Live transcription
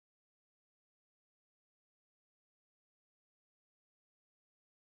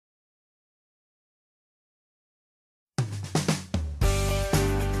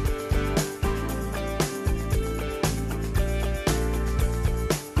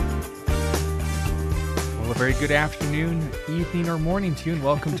Well, a very good afternoon, evening, or morning to you, and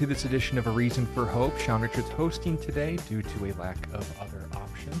welcome to this edition of A Reason for Hope. Sean Richards hosting today due to a lack of other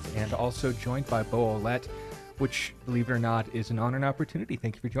options, and also joined by Bo Olette, which, believe it or not, is an honor and opportunity.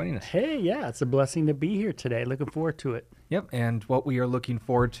 Thank you for joining us. Hey, yeah, it's a blessing to be here today. Looking forward to it. Yep, and what we are looking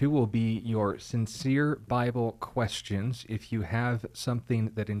forward to will be your sincere Bible questions. If you have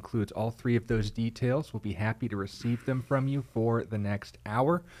something that includes all three of those details, we'll be happy to receive them from you for the next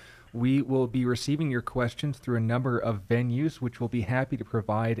hour. We will be receiving your questions through a number of venues, which we'll be happy to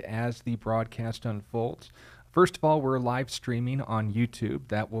provide as the broadcast unfolds. First of all, we're live streaming on YouTube.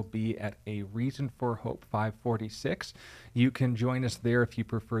 That will be at A Reason for Hope 546. You can join us there if you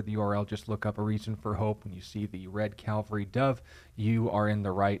prefer the URL. Just look up A Reason for Hope. When you see the red Calvary dove, you are in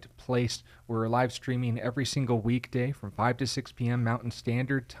the right place. We're live streaming every single weekday from 5 to 6 p.m. Mountain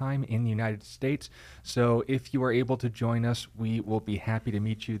Standard Time in the United States. So if you are able to join us, we will be happy to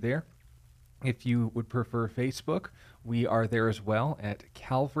meet you there. If you would prefer Facebook, we are there as well at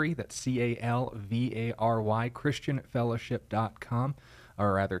Calvary, that's Calvary, ChristianFellowship.com,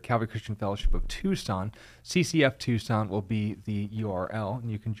 or rather Calvary Christian Fellowship of Tucson. CCF Tucson will be the URL, and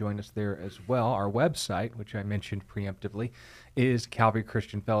you can join us there as well. Our website, which I mentioned preemptively, is Calvary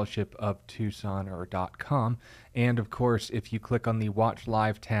Christian Fellowship of Tucson, or .com. And of course, if you click on the Watch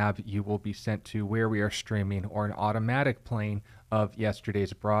Live tab, you will be sent to where we are streaming or an automatic playing of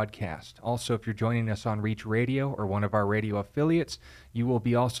yesterday's broadcast. Also, if you're joining us on Reach Radio or one of our radio affiliates, you will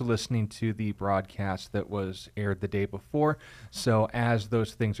be also listening to the broadcast that was aired the day before. So as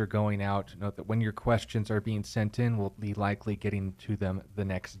those things are going out, note that when your questions are being sent in, we'll be likely getting to them the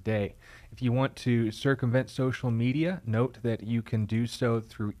next day. If you want to circumvent social media, note that you can do so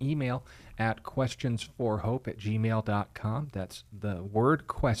through email at questionsforhope@gmail.com. That's the word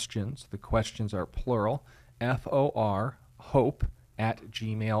questions. The questions are plural, FOR,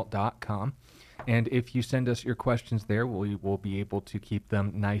 hope@gmail.com. And if you send us your questions there, we will be able to keep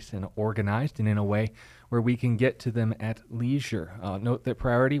them nice and organized and in a way where we can get to them at leisure. Note that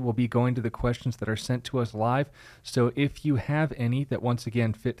priority will be going to the questions that are sent to us live. So if you have any that once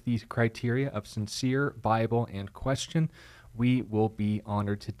again fit these criteria of sincere, Bible, and question, we will be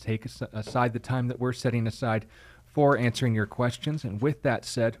honored to take aside the time that we're setting aside for answering your questions. And with that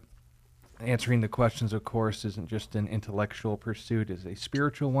said, answering the questions, of course, isn't just an intellectual pursuit, it's a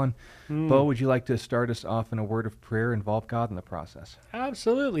spiritual one. Bo, would you like to start us off in a word of prayer, involve God in the process?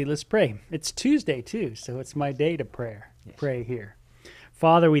 Absolutely. Let's pray. It's Tuesday, too, so it's my day to pray Yes. here.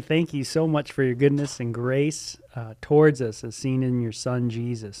 Father, we thank you so much for your goodness and grace towards us as seen in your Son,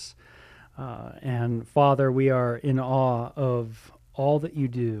 Jesus. And Father, we are in awe of all that you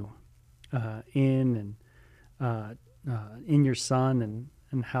do in your Son and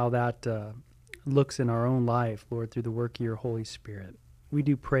how that looks in our own life, Lord, through the work of your Holy Spirit. We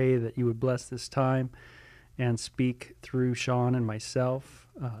do pray that you would bless this time and speak through Sean and myself,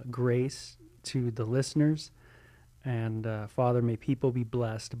 grace to the listeners. And Father, may people be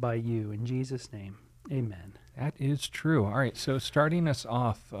blessed by you. In Jesus' name, amen. That is true. All right, so starting us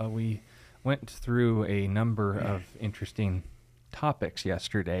off, we went through a number of interesting topics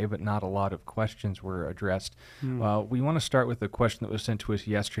yesterday, but not a lot of questions were addressed. We want to start with a question that was sent to us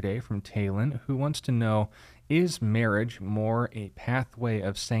yesterday from Talon, who wants to know, is marriage more a pathway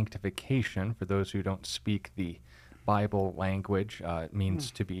of sanctification for those who don't speak the Bible language? It means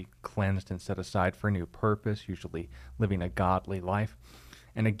to be cleansed and set aside for a new purpose, usually living a godly life,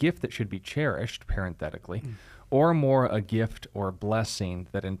 and a gift that should be cherished, parenthetically, or more a gift or blessing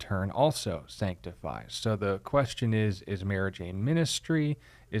that in turn also sanctifies. So the question is marriage a ministry?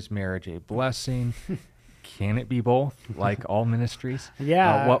 Is marriage a blessing? Can it be both, like all ministries?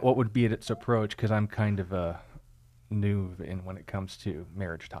 Yeah. What would be its approach? Because I'm kind of a noob when it comes to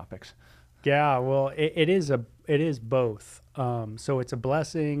marriage topics. Yeah, well, it is both. So it's a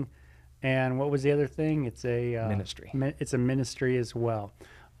blessing, and what was the other thing? It's a Ministry. It's a ministry as well.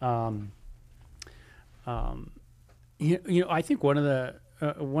 I think one of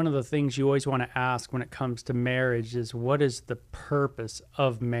the things you always want to ask when it comes to marriage is, what is the purpose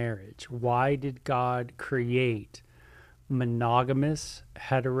of marriage? Why did God create monogamous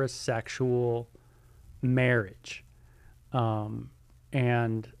heterosexual marriage? And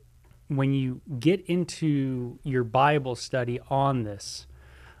when you get into your Bible study on this,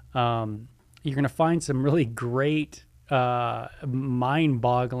 you're going to find some really great,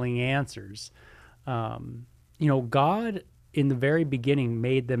 mind-boggling answers. God, in the very beginning,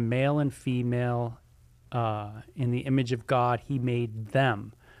 made them male and female. In the image of God, he made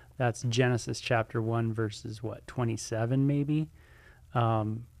them. That's Genesis chapter 1, verses, 27 maybe?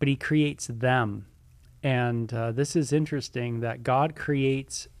 But he creates them. And this is interesting that God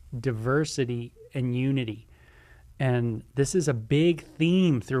creates diversity and unity. And this is a big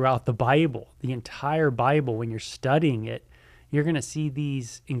theme throughout the Bible. The entire Bible, when you're studying it, you're going to see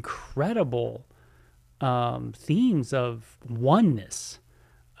these incredible themes of oneness,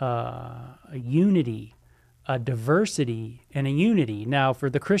 a unity, a diversity, and a unity. Now, for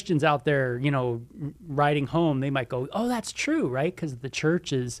the Christians out there, writing home, they might go, "Oh, that's true, right? Because the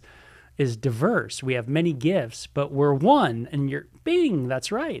church is diverse. We have many gifts, but we're one." And you're, bing,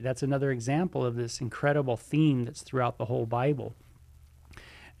 that's right. That's another example of this incredible theme that's throughout the whole Bible.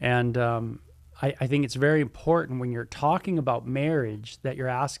 And I think it's very important when you're talking about marriage that you're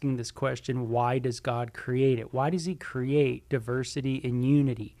asking this question: why does God create it? Why does he create diversity and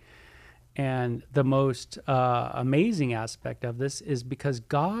unity? And the most amazing aspect of this is because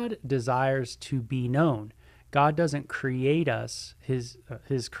God desires to be known. God doesn't create us, his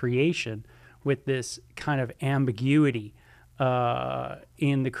creation, with this kind of ambiguity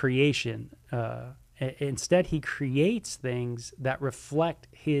in the creation. Instead, he creates things that reflect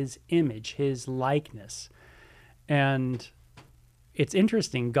his image, his likeness. And it's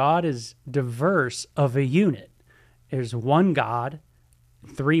interesting. God is diverse of a unit. There's one God,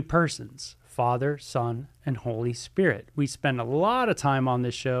 three persons: Father, Son, and Holy Spirit. We spend a lot of time on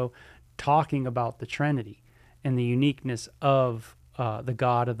this show talking about the Trinity and the uniqueness of the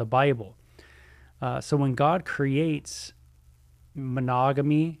God of the Bible. So when God creates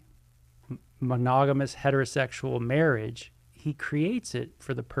monogamous heterosexual marriage, he creates it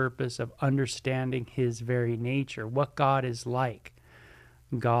for the purpose of understanding his very nature, what God is like.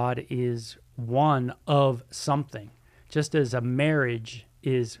 God is one of something. Just as a marriage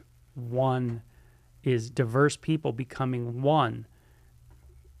is diverse people becoming one.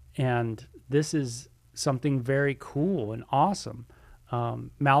 And this is something very cool and awesome.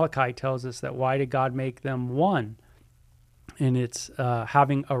 Malachi tells us that why did God make them one? And it's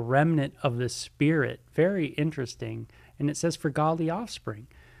having a remnant of the Spirit. Very interesting. And it says for godly offspring,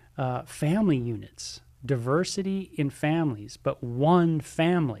 family units, diversity in families, but one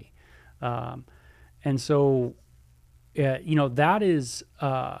family. And so, that is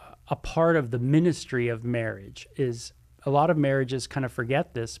a part of the ministry of marriage. Is a lot of marriages kind of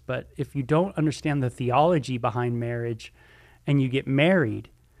forget this, but if you don't understand the theology behind marriage and you get married,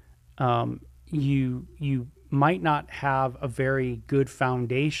 you might not have a very good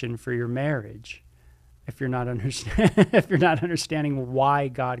foundation for your marriage if you're not understanding why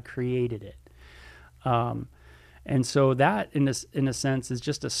God created it. And so that, in a sense, is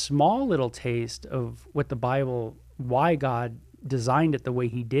just a small little taste of what the Bible, why God designed it the way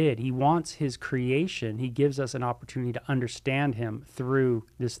he did. He wants his creation. He gives us an opportunity to understand him through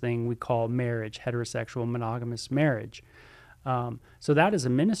this thing we call marriage, heterosexual monogamous marriage. So that is a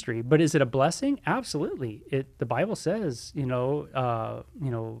ministry, but is it a blessing? Absolutely. The Bible says, blessed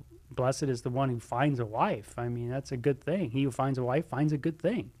is the one who finds a wife. I mean, that's a good thing. He who finds a wife finds a good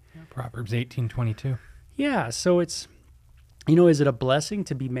thing. Yeah, Proverbs 18:22. Yeah. So it's, is it a blessing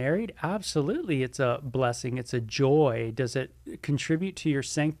to be married? Absolutely. It's a blessing. It's a joy. Does it contribute to your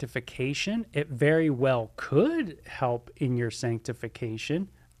sanctification? It very well could help in your sanctification,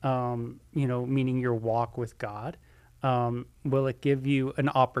 meaning your walk with God. Will it give you an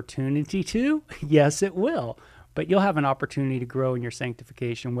opportunity to? Yes, it will. But you'll have an opportunity to grow in your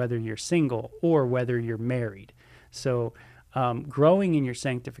sanctification, whether you're single or whether you're married. So growing in your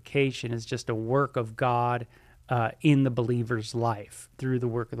sanctification is just a work of God in the believer's life through the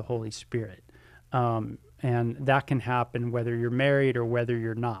work of the Holy Spirit. And that can happen whether you're married or whether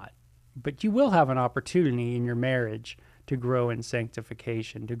you're not. But you will have an opportunity in your marriage to grow in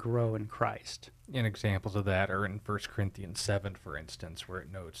sanctification, to grow in Christ. And examples of that are in 1 Corinthians 7, for instance, where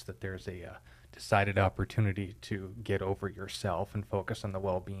it notes that there's a decided opportunity to get over yourself and focus on the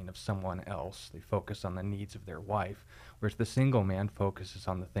well-being of someone else. They focus on the needs of their wife, whereas the single man focuses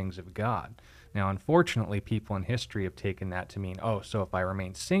on the things of God. Now, unfortunately, people in history have taken that to mean, so if I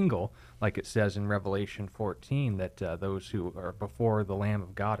remain single, like it says in Revelation 14, that those who are before the Lamb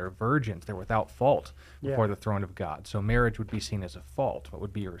of God are virgins. They're without fault before the throne of God. So marriage would be seen as a fault. What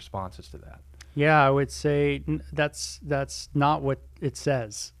would be your responses to that? Yeah, I would say that's not what it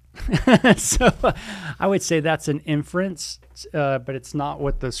says. So I would say that's an inference, but it's not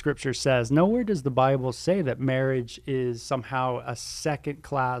what the scripture says. Nowhere does the Bible say that marriage is somehow a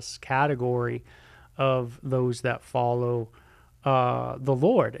second-class category of those that follow the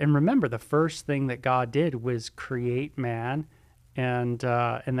Lord. And remember, the first thing that God did was create man and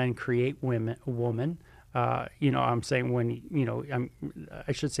then create woman. I'm saying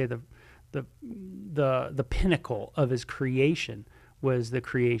I should say the pinnacle of his creation was the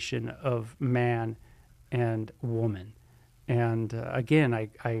creation of man and woman. And again, I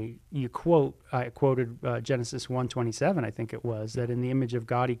quoted Genesis 1:27, I think it was, that in the image of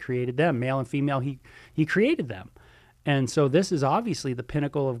God he created them, male and female. He created them, and so this is obviously the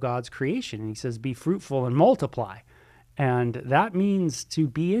pinnacle of God's creation. And he says, "Be fruitful and multiply," and that means to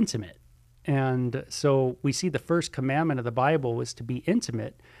be intimate. And so we see the first commandment of the Bible was to be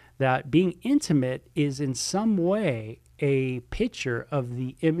intimate. That being intimate is in some way a picture of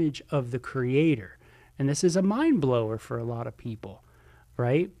the image of the Creator. And this is a mind blower for a lot of people,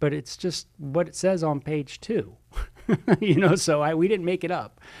 right? But it's just what it says on page 2, so we didn't make it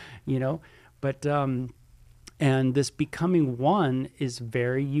up, but, and this becoming one is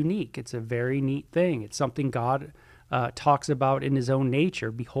very unique. It's a very neat thing. It's something God talks about in his own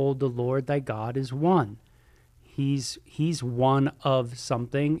nature. Behold, the Lord thy God is one. He's one of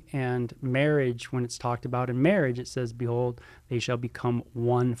something. And marriage, when it's talked about in marriage, it says, behold, they shall become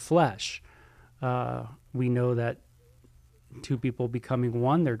one flesh. We know that two people becoming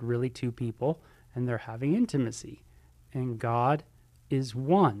one, they're really two people, and they're having intimacy. And God is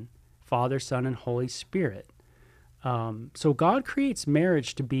one, Father, Son, and Holy Spirit. So God creates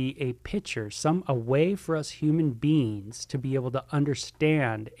marriage to be a picture, a way for us human beings to be able to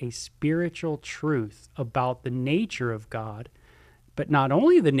understand a spiritual truth about the nature of God, but not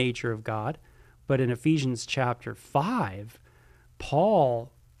only the nature of God, but in Ephesians chapter 5,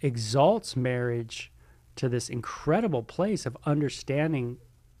 Paul exalts marriage to this incredible place of understanding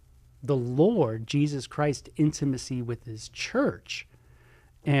the Lord, Jesus Christ, intimacy with his church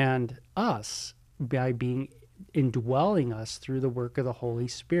and us by indwelling us through the work of the Holy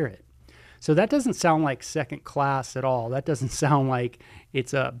Spirit. So that doesn't sound like second class at all. That doesn't sound like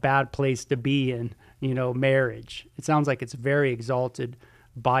it's a bad place to be in, marriage. It sounds like it's very exalted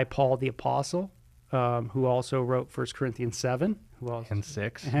by Paul the Apostle, who also wrote 1 Corinthians 7. And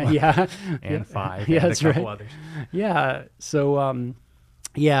 6. Yeah. And 5. Yeah, and that's a couple right. others. Yeah. So,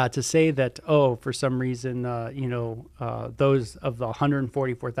 to say that, for some reason, those of the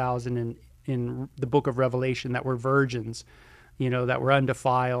 144,000 in the book of Revelation that were virgins, that were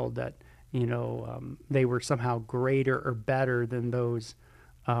undefiled, that, they were somehow greater or better than those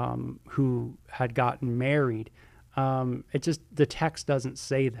who had gotten married. The text doesn't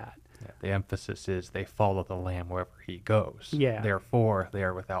say that. Yeah, the emphasis is they follow the Lamb wherever he goes. Yeah. Therefore, they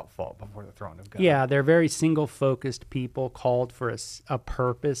are without fault before the throne of God. Yeah, they're very single-focused people called for a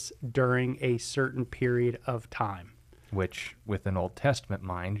purpose during a certain period of time. Which, with an Old Testament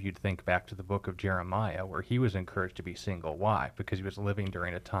mind, you'd think back to the book of Jeremiah, where he was encouraged to be single. Why? Because he was living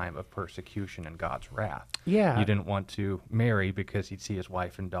during a time of persecution and God's wrath. Yeah. You didn't want to marry because he'd see his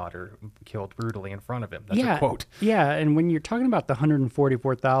wife and daughter killed brutally in front of him. That's a quote. Yeah, and when you're talking about the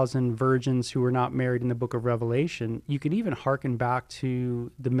 144,000 virgins who were not married in the book of Revelation, you can even hearken back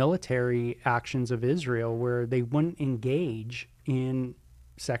to the military actions of Israel, where they wouldn't engage in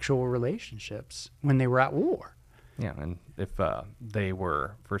sexual relationships when they were at war. Yeah, and if they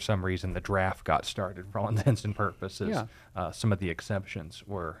were, for some reason, the draft got started for all intents and purposes, some of the exceptions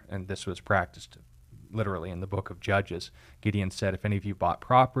were, and this was practiced literally in the book of Judges. Gideon said, if any of you bought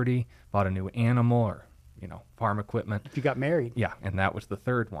property, bought a new animal or, farm equipment. If you got married. Yeah, and that was the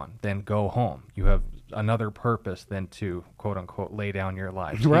third one. Then go home. You have another purpose than to, quote unquote, lay down your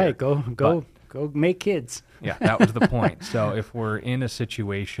life. Right, go make kids. Yeah, that was the point. So if we're in a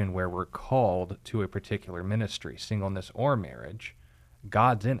situation where we're called to a particular ministry, singleness or marriage,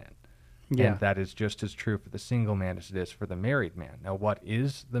 God's in it. Yeah. And that is just as true for the single man as it is for the married man. Now, what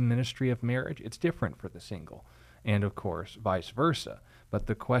is the ministry of marriage? It's different for the single, and of course, vice versa. But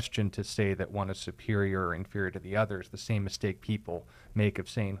the question to say that one is superior or inferior to the other is the same mistake people make of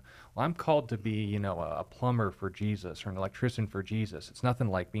saying, well, I'm called to be, a plumber for Jesus or an electrician for Jesus. It's nothing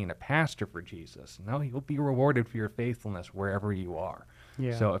like being a pastor for Jesus. No, you'll be rewarded for your faithfulness wherever you are.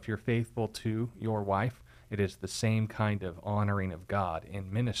 Yeah. So if you're faithful to your wife, it is the same kind of honoring of God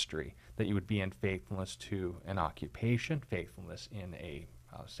in ministry that you would be in faithfulness to an occupation, faithfulness in a,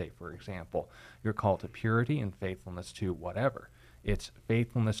 say, for example, you're called to purity and faithfulness to whatever. It's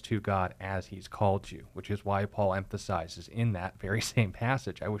faithfulness to God as he's called you, which is why Paul emphasizes in that very same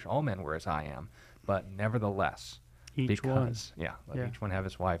passage, I wish all men were as I am, but nevertheless, Each one. Let each one have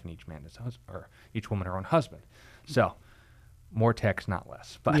his wife and each man his husband, or each woman her own husband. So, more text, not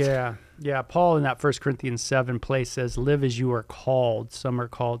less. But yeah. Paul in that 1 Corinthians 7 place says, live as you are called. Some are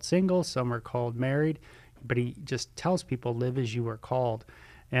called single, some are called married, but he just tells people, live as you are called.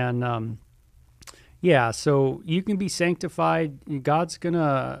 And so you can be sanctified. God's going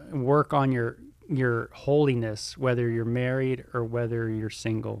to work on your holiness, whether you're married or whether you're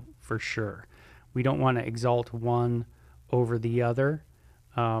single, for sure. We don't want to exalt one over the other.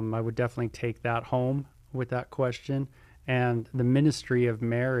 I would definitely take that home with that question. And the ministry of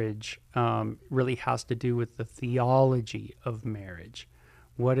marriage really has to do with the theology of marriage.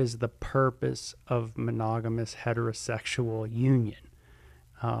 What is the purpose of monogamous heterosexual union?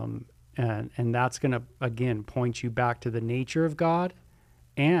 And that's going to, again, point you back to the nature of God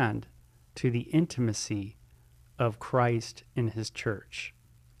and to the intimacy of Christ in his church.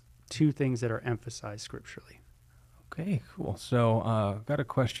 Two things that are emphasized scripturally. Okay, cool. So got a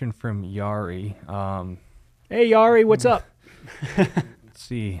question from Yari. Hey, Yari, what's up? Let's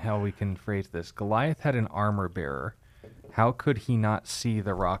see how we can phrase this. Goliath had an armor bearer. How could he not see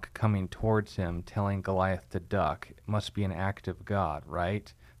the rock coming towards him, telling Goliath to duck? It must be an act of God,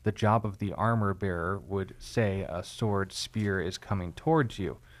 right? The job of the armor bearer would say a sword, spear is coming towards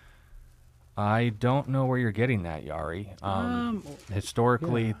you. I don't know where you're getting that, Yari.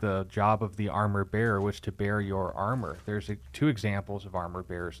 Historically, yeah. the job of the armor bearer was to bear your armor. There's two examples of armor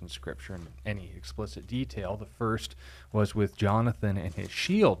bearers in Scripture in any explicit detail. The first was with Jonathan and his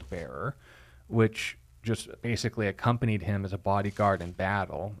shield bearer, which just basically accompanied him as a bodyguard in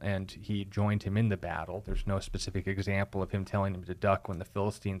battle, and he joined him in the battle. There's no specific example of him telling him to duck when the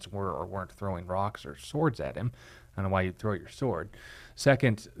Philistines were or weren't throwing rocks or swords at him. I don't know why you'd throw your sword.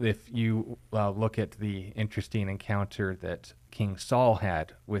 Second, if you look at the interesting encounter that King Saul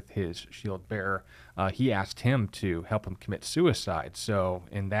had with his shield bearer, he asked him to help him commit suicide. So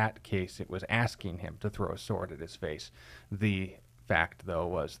in that case, it was asking him to throw a sword at his face. The fact, though,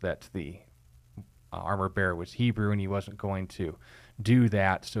 was that the armor bearer was Hebrew and he wasn't going to do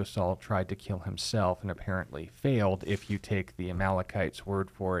that, so Saul tried to kill himself and apparently failed, if you take the Amalekites' word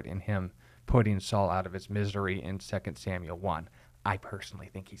for it, in him putting Saul out of his misery in 2 Samuel 1. I personally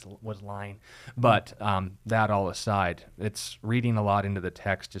think he was lying. But that all aside, it's reading a lot into the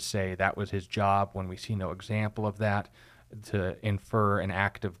text to say that was his job when we see no example of that, to infer an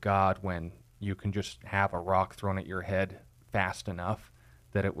act of God when you can just have a rock thrown at your head fast enough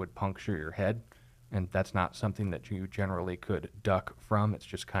that it would puncture your head. And that's not something that you generally could duck from. It's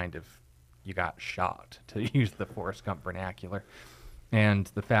just kind of, you got shot, to use the Forrest Gump vernacular. And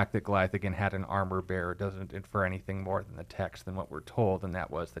the fact that Goliath, again, had an armor bearer doesn't infer anything more than the text than what we're told, and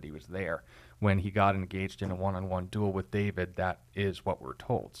that was that he was there. When he got engaged in a one-on-one duel with David, that is what we're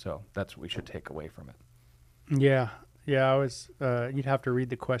told. So that's what we should take away from it. Yeah, I was. You'd have to read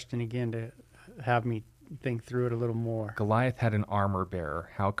the question again to have me think through it a little more. Goliath had an armor bearer.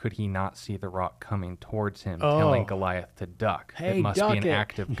 How could he not see the rock coming towards him, telling Goliath to duck? Hey, it must duck be an it.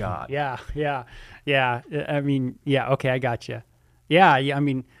 act of God. Yeah. I mean, yeah, okay, I got you. Yeah, I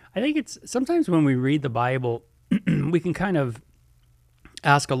mean, I think it's sometimes when we read the Bible, we can kind of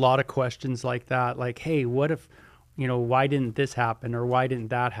ask a lot of questions like that, like, hey, what if, why didn't this happen or why didn't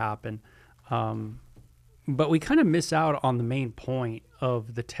that happen? But we kind of miss out on the main point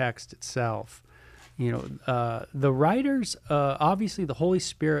of the text itself. The writers, obviously the Holy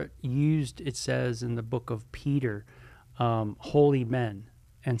Spirit used, it says in the book of Peter, holy men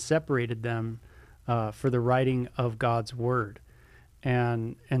and separated them for the writing of God's word.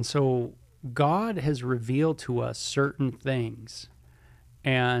 And so God has revealed to us certain things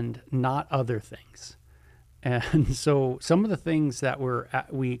and not other things. And so some of the things that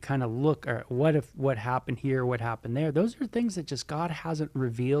we kind of look at, what happened here, what happened there, those are things that just God hasn't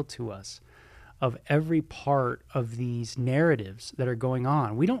revealed to us of every part of these narratives that are going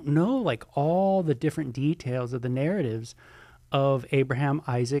on. We don't know like all the different details of the narratives of Abraham,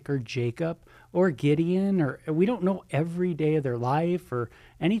 Isaac, or Jacob, or Gideon, or we don't know every day of their life or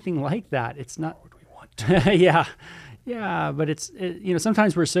anything like that. It's not. What would we want to? yeah, but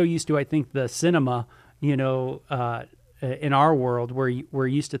sometimes we're so used to, I think, the cinema, in our world, we're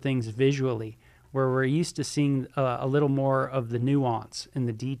used to things visually, where we're used to seeing a little more of the nuance and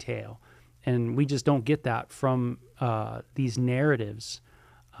the detail, and we just don't get that from these narratives.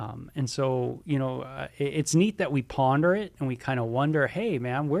 And so, it's neat that we ponder it and we kind of wonder, hey,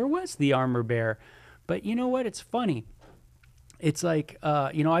 man, where was the armor bearer? But you know what? It's funny. It's like,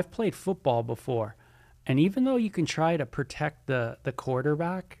 I've played football before. And even though you can try to protect the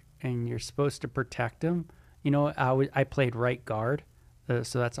quarterback and you're supposed to protect him, I played right guard.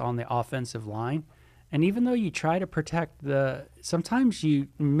 So that's on the offensive line. And even though you try to protect sometimes you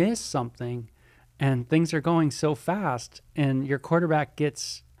miss something and things are going so fast and your quarterback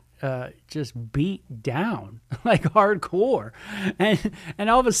gets just beat down like hardcore, and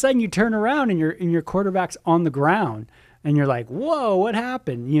all of a sudden you turn around and your quarterback's on the ground and you're like, whoa, what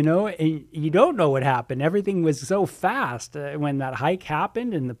happened? And you don't know what happened. Everything was so fast when that hike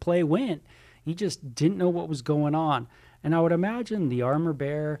happened and the play went. You just didn't know what was going on. And I would imagine the armor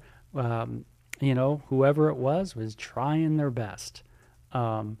bearer, whoever it was trying their best.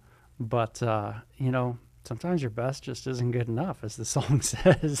 But sometimes your best just isn't good enough, as the song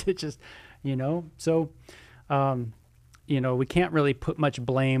says. It just, so, we can't really put much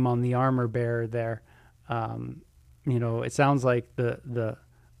blame on the armor bearer there. It sounds like the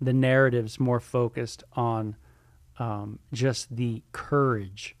narrative's more focused on just the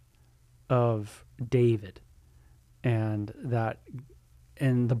courage of David and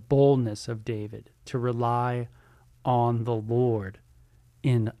the boldness of David to rely on the Lord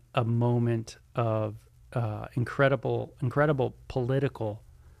in a moment of incredible political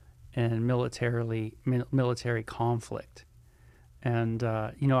and military conflict. And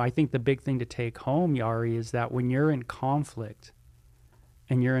I think the big thing to take home, Yari, is that when you're in conflict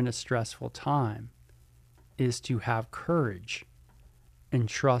and you're in a stressful time, is to have courage and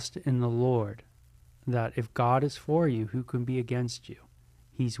trust in the Lord, that if God is for you, who can be against you?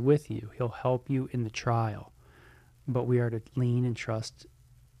 He's with you. He'll help you in the trial. But we are to lean and trust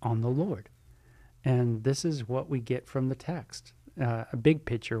on the Lord. And this is what we get from the text, big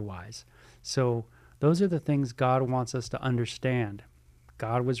picture-wise. So those are the things God wants us to understand.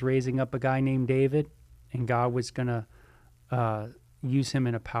 God was raising up a guy named David, and God was going to use him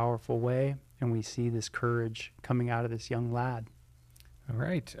in a powerful way. And we see this courage coming out of this young lad. All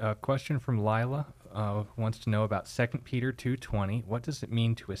right. A question from Lila wants to know about 2 Peter 2:20. What does it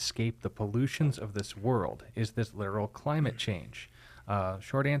mean to escape the pollutions of this world? Is this literal climate change?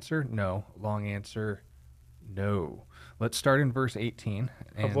 Short answer, no. Long answer, no. Let's start in verse 18.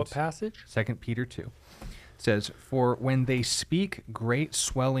 Of what passage? 2 Peter 2. It says, "For when they speak great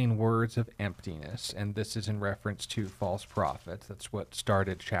swelling words of emptiness," and this is in reference to false prophets. That's what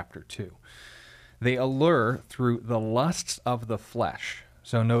started chapter 2. "They allure through the lusts of the flesh."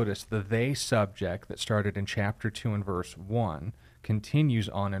 So notice the "they" subject that started in chapter 2 and verse 1 continues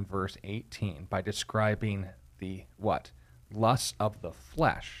on in verse 18 by describing the what? Lusts of the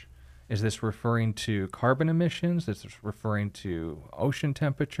flesh. Is this referring to carbon emissions? Is this referring to ocean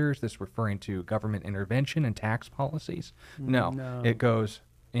temperatures? Is this referring to government intervention and tax policies? No. It goes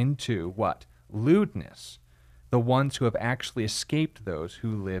into what? Lewdness. The ones who have actually escaped those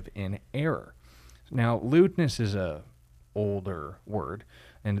who live in error. Now, lewdness is a older word,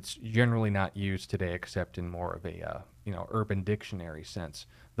 and it's generally not used today except in more of a urban dictionary sense.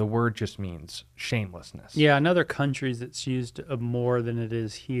 The word just means shamelessness. Yeah, in other countries it's used more than it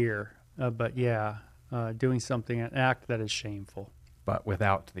is here. Doing something, an act that is shameful. But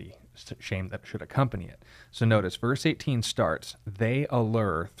without the shame that should accompany it. So notice, verse 18 starts, "They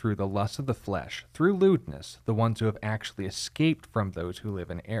allure through the lust of the flesh, through lewdness, the ones who have actually escaped from those who live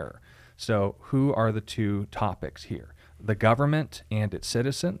in error." So who are the two topics here? The government and its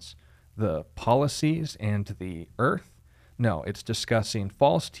citizens? The policies and the earth? No, it's discussing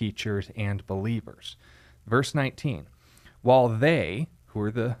false teachers and believers. Verse 19, "While they," who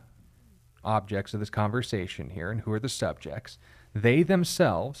are the objects of this conversation here and who are the subjects, "they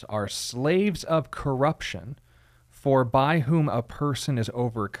themselves are slaves of corruption, for by whom a person is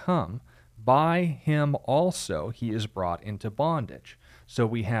overcome, by him also he is brought into bondage." So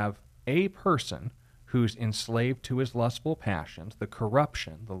we have a person who's enslaved to his lustful passions, the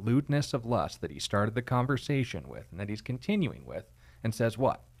corruption, the lewdness of lust that he started the conversation with and that he's continuing with, and says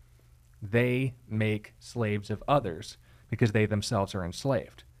what? They make slaves of others because they themselves are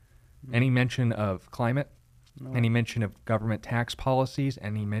enslaved. Any mention of climate? No. Any mention of government tax policies?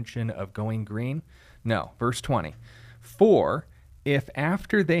 Any mention of going green? No. Verse 20. "For if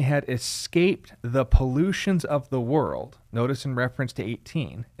after they had escaped the pollutions of the world," notice in reference to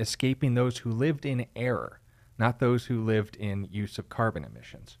 18, escaping those who lived in error, not those who lived in use of carbon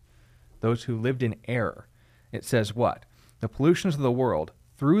emissions. Those who lived in error. It says what? "The pollutions of the world,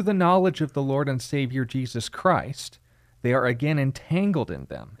 through the knowledge of the Lord and Savior Jesus Christ, they are again entangled in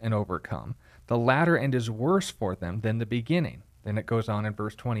them and overcome. The latter end is worse for them than the beginning." Then it goes on in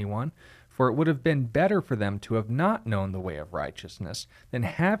verse 21, "For it would have been better for them to have not known the way of righteousness than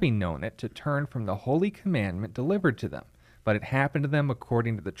having known it to turn from the holy commandment delivered to them. But it happened to them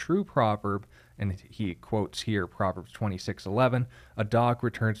according to the true proverb," and he quotes here Proverbs 26:11, "a dog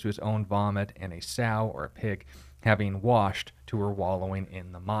returns to his own vomit, and a sow or a pig, having washed, to her wallowing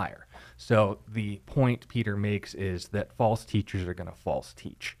in the mire." So the point Peter makes is that false teachers are going to false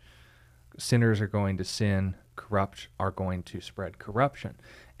teach. Sinners are going to sin, corrupt are going to spread corruption.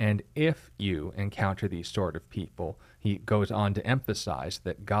 And if you encounter these sort of people, he goes on to emphasize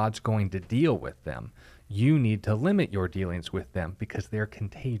that God's going to deal with them. You need to limit your dealings with them because they're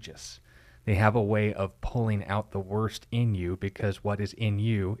contagious. They have a way of pulling out the worst in you because what is in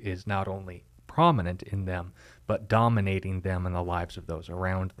you is not only prominent in them, but dominating them and the lives of those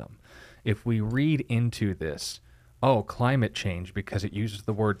around them. If we read into this oh, climate change, because it uses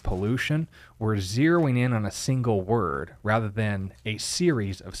the word pollution, we're zeroing in on a single word rather than a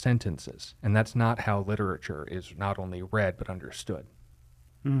series of sentences. And that's not how literature is not only read but understood.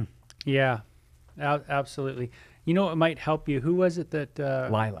 Yeah, absolutely. You know, it might help you. Who was it that?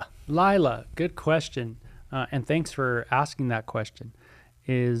 Lila, good question. And thanks for asking that question.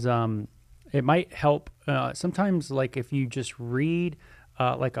 It might help sometimes, like if you just read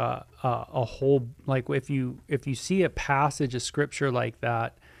like a whole, like if you see a passage of scripture like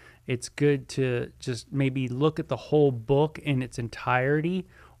that, it's good to just maybe look at the whole book in its entirety,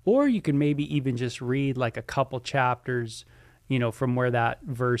 or you can maybe even just read like a couple chapters, from where that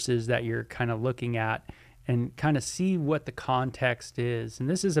verse is that you're kind of looking at, and kind of see what the context is. And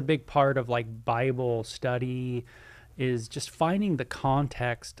this is a big part of like Bible study, is just finding the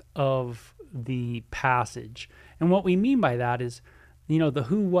context of the passage. And what we mean by that is, the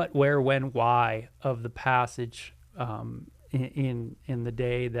who, what, where, when, why of the passage in the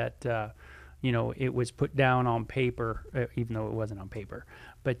day that, it was put down on paper, even though it wasn't on paper.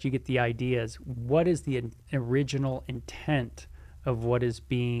 But you get the ideas. What is the original intent of what is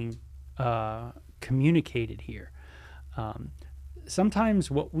being communicated here?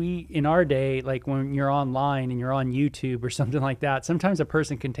 Sometimes what we, in our day, like when you're online and you're on YouTube or something like that, sometimes a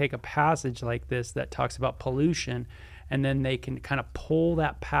person can take a passage like this that talks about pollution, and then they can kind of pull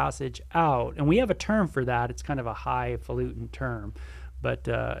that passage out. And we have a term for that. It's kind of a highfalutin term, but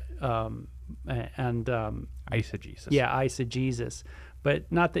eisegesis. Yeah, eisegesis.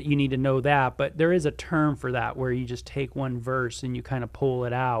 But not that you need to know that, but there is a term for that where you just take one verse and you kind of pull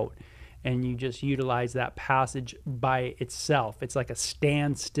it out, and you just utilize that passage by itself. It's like a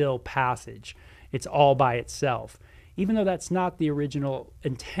standstill passage. It's all by itself. Even though that's not the original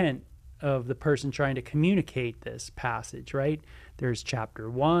intent of the person trying to communicate this passage, right? There's chapter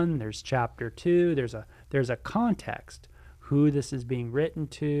 1, there's chapter 2, there's a context, who this is being written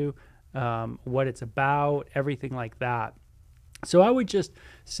to, what it's about, everything like that. So I would just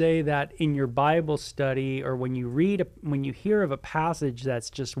say that in your Bible study, or when you hear of a passage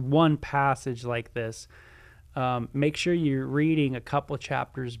that's just one passage like this, make sure you're reading a couple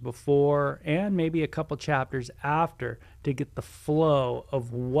chapters before and maybe a couple chapters after to get the flow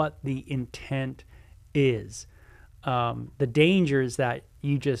of what the intent is. The danger is that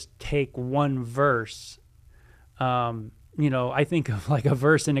you just take one verse. I think of like a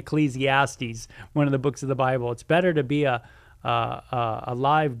verse in Ecclesiastes, one of the books of the Bible. It's better to be a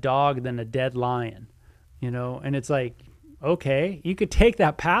live dog than a dead lion, and it's like, okay, you could take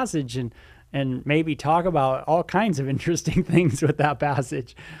that passage and maybe talk about all kinds of interesting things with that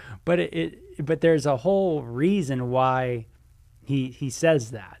passage, but but there's a whole reason why he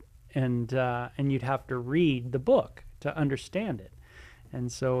says that, and you'd have to read the book to understand it.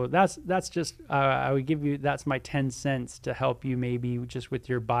 And so that's just I would give you, that's my 10 cents to help you maybe just with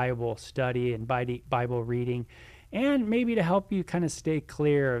your Bible study and Bible reading, and maybe to help you kind of stay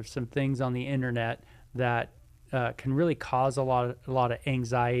clear of some things on the internet that can really cause a lot of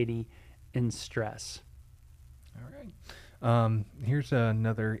anxiety and stress. All right. Here's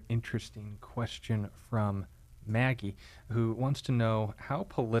another interesting question from Maggie, who wants to know, how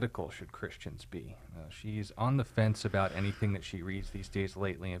political should Christians be? She's on the fence about anything that she reads these days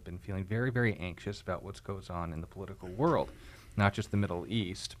lately, and been feeling very, very anxious about what goes on in the political world, not just the Middle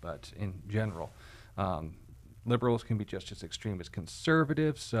East, but in general. Liberals can be just as extreme as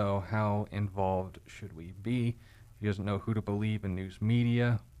conservatives, so how involved should we be? She doesn't know who to believe in news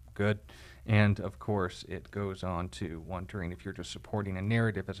media. Good. And, of course, it goes on to wondering if you're just supporting a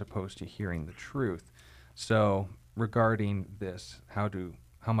narrative as opposed to hearing the truth. So, regarding this, how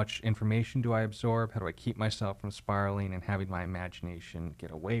much information do I absorb? How do I keep myself from spiraling and having my imagination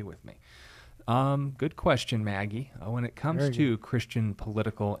get away with me? Good question, Maggie. When it comes to Christian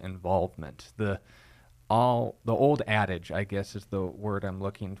political involvement, the old adage, I guess is the word I'm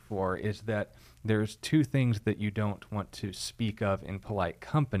looking for, is that there's two things that you don't want to speak of in polite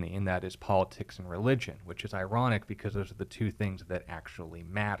company, and that is politics and religion, which is ironic because those are the two things that actually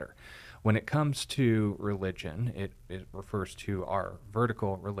matter. When it comes to religion, it refers to our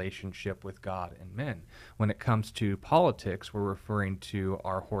vertical relationship with God and men. When it comes to politics, we're referring to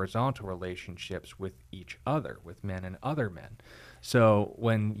our horizontal relationships with each other, with men and other men. So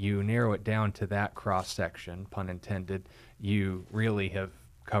when you narrow it down to that cross-section, pun intended, you really have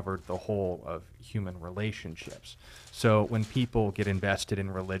covered the whole of human relationships. So when people get invested in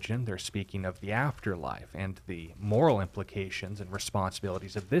religion, they're speaking of the afterlife and the moral implications and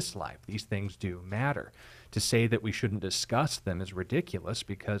responsibilities of this life. These things do matter. To say that we shouldn't discuss them is ridiculous,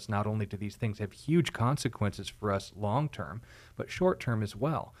 because not only do these things have huge consequences for us long term, but short term as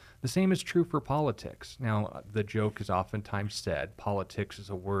well. The same is true for politics. Now, the joke is oftentimes said, politics is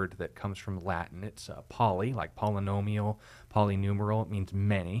a word that comes from Latin. It's poly, like polynomial, polynumeral, it means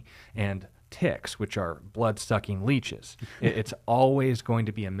many, and ticks, which are blood-sucking leeches. It's always going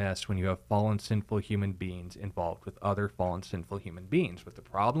to be a mess when you have fallen, sinful human beings involved with other fallen, sinful human beings. But the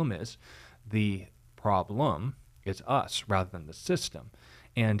problem is us rather than the system.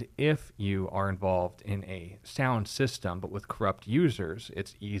 And if you are involved in a sound system but with corrupt users,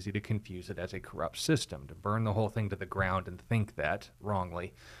 it's easy to confuse it as a corrupt system, to burn the whole thing to the ground and think that,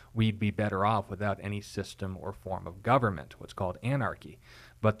 wrongly, we'd be better off without any system or form of government, what's called anarchy.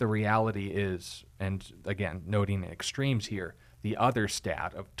 But the reality is, and again, noting the extremes here, the other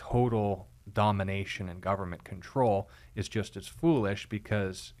stat of total domination and government control is just as foolish,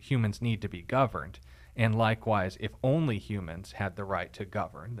 because humans need to be governed. And likewise, if only humans had the right to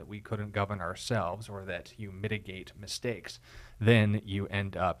govern, that we couldn't govern ourselves, or that you mitigate mistakes, then you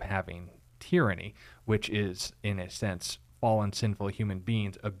end up having tyranny, which is, in a sense, fallen, sinful human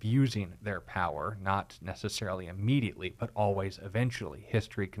beings abusing their power, not necessarily immediately, but always eventually.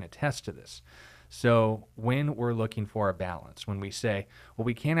 History can attest to this. So when we're looking for a balance, when we say, well,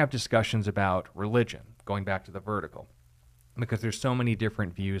 we can't have discussions about religion, going back to the vertical, because there's so many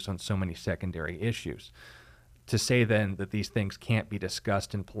different views on so many secondary issues. To say then that these things can't be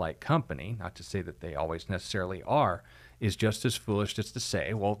discussed in polite company, not to say that they always necessarily are, is just as foolish as to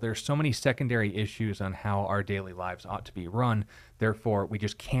say, well, there's so many secondary issues on how our daily lives ought to be run, therefore we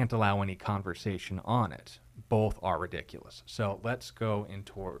just can't allow any conversation on it. Both are ridiculous. So let's go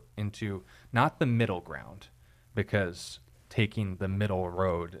into not the middle ground, because taking the middle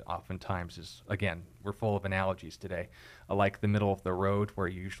road oftentimes is, again, we're full of analogies today, like the middle of the road where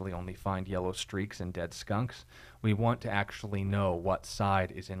you usually only find yellow streaks and dead skunks. We want to actually know what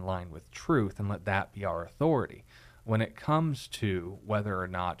side is in line with truth and let that be our authority. When it comes to whether or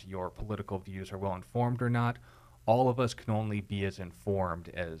not your political views are well informed or not, all of us can only be as informed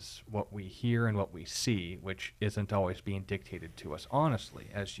as what we hear and what we see, which isn't always being dictated to us honestly,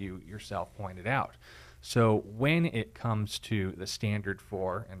 as you yourself pointed out. So when it comes to the standard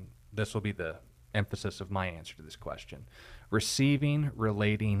for, and this will be the emphasis of my answer to this question, receiving,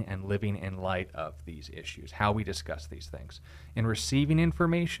 relating, and living in light of these issues, how we discuss these things. In receiving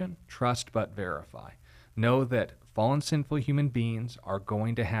information, trust but verify. Know that fallen, sinful human beings are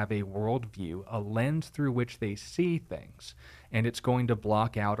going to have a worldview, a lens through which they see things, and it's going to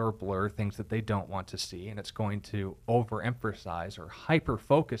block out or blur things that they don't want to see, and it's going to overemphasize or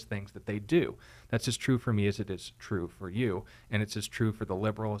hyper-focus things that they do. That's as true for me as it is true for you, and it's as true for the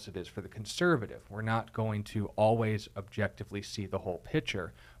liberal as it is for the conservative. We're not going to always objectively see the whole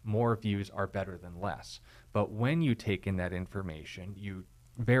picture. More views are better than less. But when you take in that information, you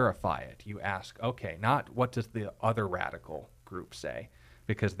verify it. You ask, okay, not what does the other radical group say,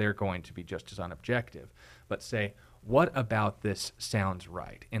 because they're going to be just as unobjective, but say, what about this sounds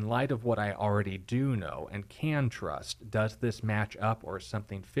right? In light of what I already do know and can trust, does this match up, or is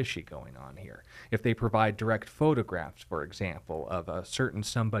something fishy going on here? If they provide direct photographs, for example, of a certain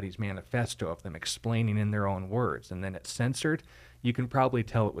somebody's manifesto of them explaining in their own words, and then it's censored, you can probably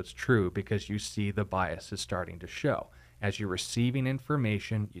tell it was true, because you see the bias is starting to show. As you're receiving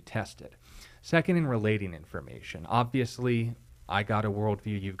information, you test it. Second, in relating information. Obviously, I got a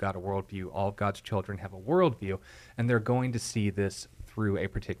worldview, you've got a worldview, all of God's children have a worldview, and they're going to see this through a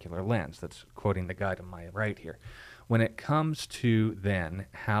particular lens. That's quoting the guide on my right here. When it comes to then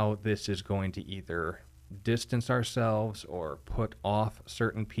how this is going to either distance ourselves or put off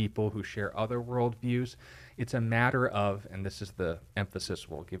certain people who share other worldviews, it's a matter of, and this is the emphasis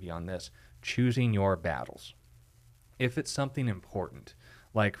we'll give you on this, choosing your battles. If it's something important,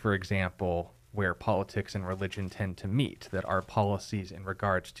 like, for example, where politics and religion tend to meet, that our policies in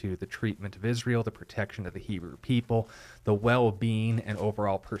regards to the treatment of Israel, the protection of the Hebrew people, the well-being and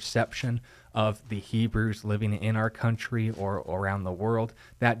overall perception of the Hebrews living in our country or around the world,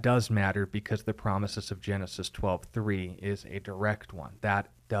 that does matter, because the promises of Genesis 12:3 is a direct one. That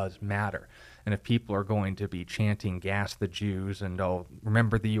does matter. And if people are going to be chanting "Gas the Jews" and "Oh,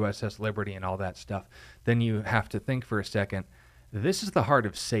 remember the USS Liberty" and all that stuff, then you have to think for a second, this is the heart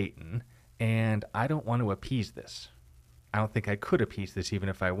of Satan, and I don't want to appease this. I don't think I could appease this even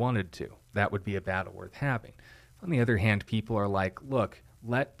if I wanted to. That would be a battle worth having. On the other hand, people are like, look,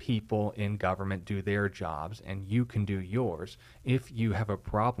 let people in government do their jobs and you can do yours. If you have a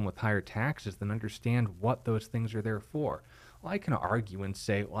problem with higher taxes, then understand what those things are there for. Well, I can argue and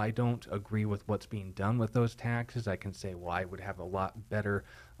say, well, I don't agree with what's being done with those taxes. I can say, well, I would have a lot better,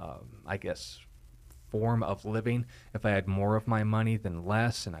 form of living, if I had more of my money than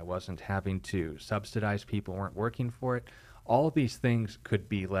less and I wasn't having to subsidize people who weren't working for it, all of these things could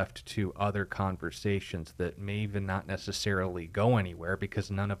be left to other conversations that may even not necessarily go anywhere because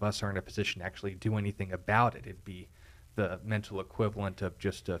none of us are in a position to actually do anything about it. It'd be the mental equivalent of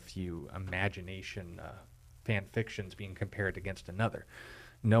just a few imagination fan fictions being compared against another.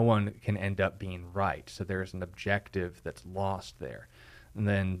 No one can end up being right, so there's an objective that's lost there. And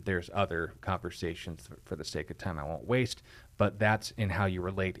then there's other conversations for the sake of time I won't waste, but that's in how you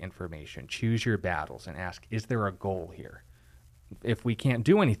relate information. Choose your battles and ask, is there a goal here? If we can't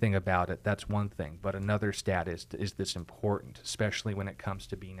do anything about it, that's one thing, but another stat is this important, especially when it comes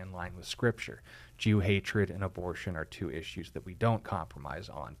to being in line with Scripture. Jew hatred and abortion are two issues that we don't compromise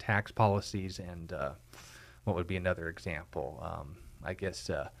on. Tax policies and what would be another example? I guess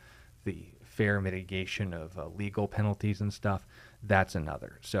the fair mitigation of legal penalties and stuff, that's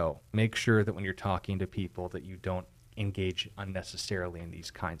another. So make sure that when you're talking to people that you don't engage unnecessarily in these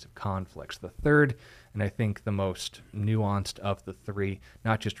kinds of conflicts. The third, and I think the most nuanced of the three,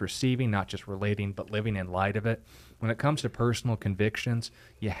 not just receiving, not just relating, but living in light of it. When it comes to personal convictions,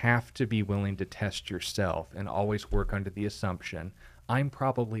 you have to be willing to test yourself and always work under the assumption, I'm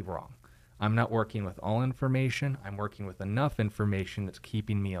probably wrong. I'm not working with all information. I'm working with enough information that's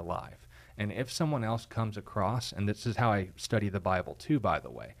keeping me alive. And if someone else comes across, and this is how I study the Bible too, by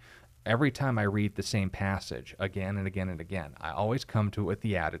the way, every time I read the same passage again and again and again, I always come to it with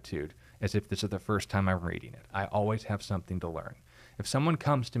the attitude as if this is the first time I'm reading it. I always have something to learn. If someone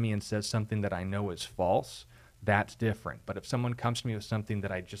comes to me and says something that I know is false, that's different. But if someone comes to me with something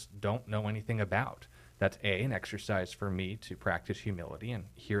that I just don't know anything about, that's an exercise for me to practice humility and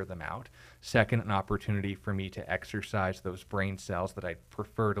hear them out. Second, an opportunity for me to exercise those brain cells that I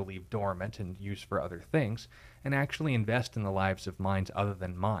prefer to leave dormant and use for other things, and actually invest in the lives of minds other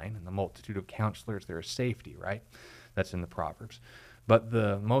than mine. In the multitude of counselors, there is safety, right? That's in the Proverbs. But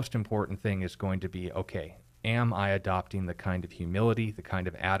the most important thing is going to be, okay, am I adopting the kind of humility, the kind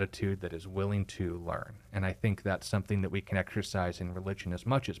of attitude that is willing to learn? And I think that's something that we can exercise in religion as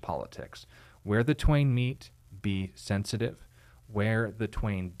much as politics. Where the twain meet, be sensitive. Where the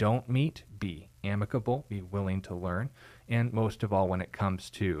twain don't meet, be amicable, be willing to learn. And most of all, when it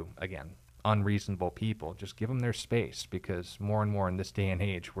comes to, again, unreasonable people, just give them their space, because more and more in this day and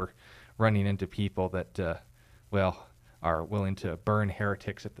age, we're running into people that, are willing to burn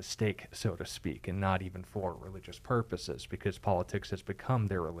heretics at the stake, so to speak, and not even for religious purposes, because politics has become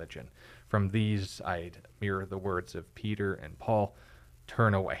their religion. From these, I'd mirror the words of Peter and Paul,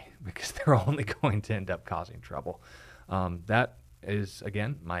 turn away, because they're only going to end up causing trouble. That is,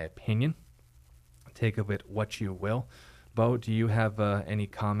 again, my opinion. Take of it what you will. Bo, do you have any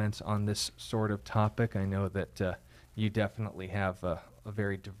comments on this sort of topic? I know that you definitely have a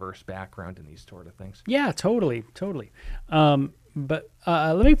very diverse background in these sort of things. Yeah, totally. But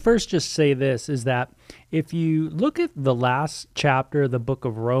let me first just say this, is that if you look at the last chapter of the book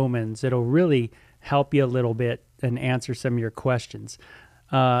of Romans, it'll really help you a little bit and answer some of your questions.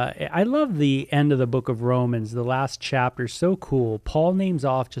 I love the end of the book of Romans. The last chapter is so cool. Paul names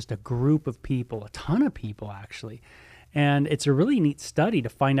off just a group of people, a ton of people actually. And it's a really neat study to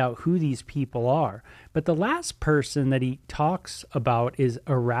find out who these people are. But the last person that he talks about is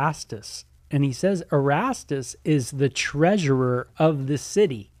Erastus. And he says Erastus is the treasurer of the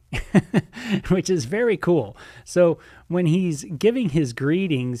city, which is very cool. So when he's giving his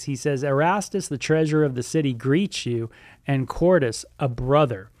greetings, he says, Erastus, the treasurer of the city, greets you, and Quartus, a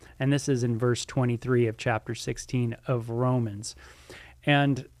brother. And this is in verse 23 of chapter 16 of Romans.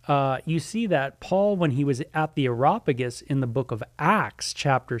 And you see that Paul, when he was at the Areopagus in the book of Acts,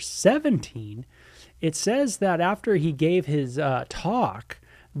 chapter 17, it says that after he gave his talk,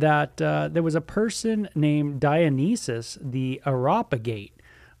 that there was a person named Dionysius the Areopagite,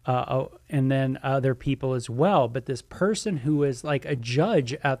 and then other people as well. But this person who was like a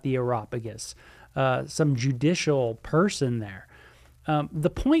judge at the Areopagus, some judicial person there. The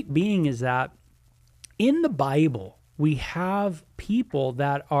point being is that in the Bible, we have people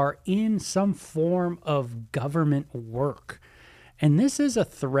that are in some form of government work. And this is a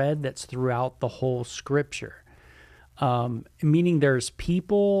thread that's throughout the whole scripture. Meaning there's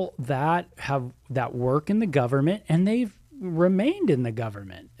people that work in the government and they've remained in the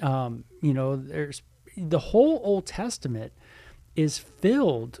government. There's the whole Old Testament is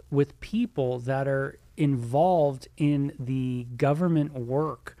filled with people that are involved in the government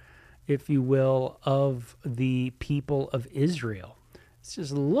work, if you will, of the people of Israel. It's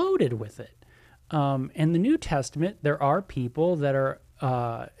just loaded with it. In the New Testament, there are people that are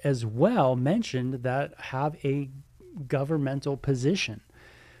as well mentioned that have a governmental position.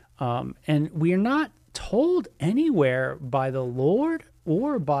 And we are not told anywhere by the Lord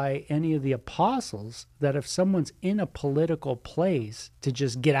or by any of the apostles that if someone's in a political place to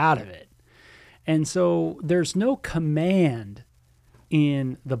just get out of it. And so there's no command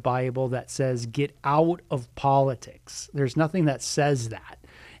in the Bible that says get out of politics. There's nothing that says that.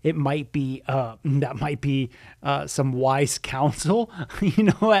 It might be some wise counsel,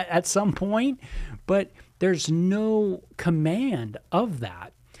 at some point, but there's no command of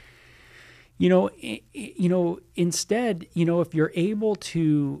that. Instead, if you're able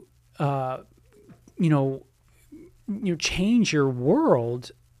to, change your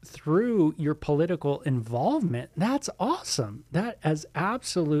world through your political involvement, that's awesome. That is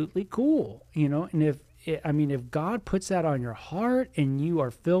absolutely cool, and if God puts that on your heart and you are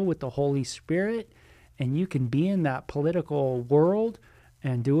filled with the Holy Spirit and you can be in that political world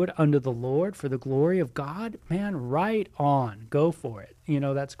and do it under the Lord for the glory of God, man, right on, go for it.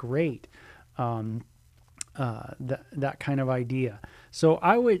 That's great. That kind of idea. So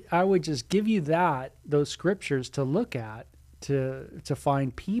I would just give you those scriptures to look at, to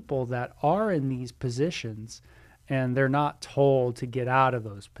find people that are in these positions and they're not told to get out of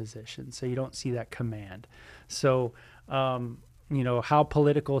those positions. So you don't see that command. So, how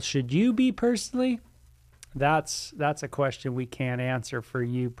political should you be personally? That's a question we can't answer for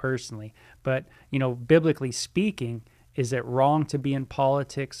you personally. But, biblically speaking, is it wrong to be in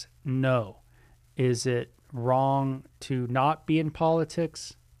politics? No. Is it wrong to not be in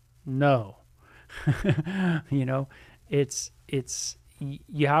politics? No. It's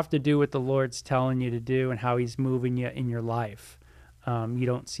you have to do what the Lord's telling you to do and how he's moving you in your life. You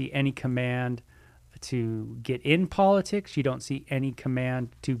don't see any command to get in politics. You don't see any command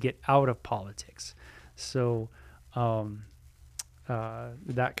to get out of politics. So that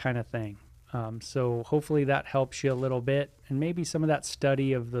kind of thing. So hopefully that helps you a little bit, and maybe some of that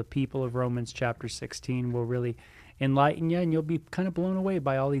study of the people of Romans chapter 16 will really enlighten you, and you'll be kind of blown away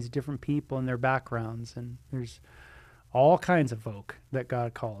by all these different people and their backgrounds, and there's all kinds of folk that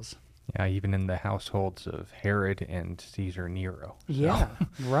God calls. Yeah, even in the households of Herod and Caesar Nero. So Yeah,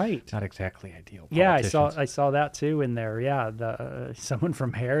 right. Not exactly ideal. Yeah, I saw that too in there. Yeah, someone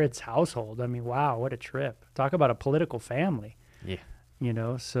from Herod's household. I mean, wow, what a trip! Talk about a political family. Yeah.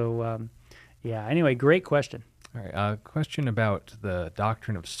 Yeah. Anyway, great question. All right. Question about the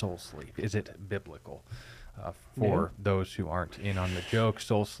doctrine of soul sleep. Is it biblical? For those who aren't in on the joke,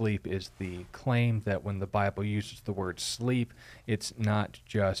 soul sleep is the claim that when the Bible uses the word sleep, it's not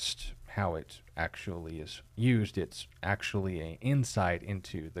just how it actually is used, it's actually an insight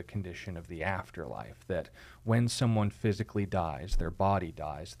into the condition of the afterlife, that when someone physically dies, their body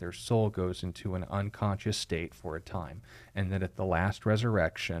dies, their soul goes into an unconscious state for a time, and that at the last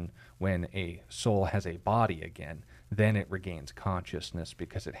resurrection, when a soul has a body again, then it regains consciousness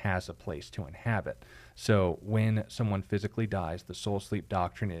because it has a place to inhabit. So when someone physically dies, the soul sleep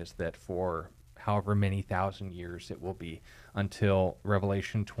doctrine is that for however many thousand years it will be until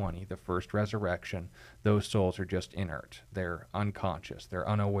Revelation 20, the first resurrection, those souls are just inert. They're unconscious. They're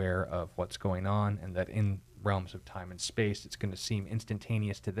unaware of what's going on, and that in realms of time and space it's going to seem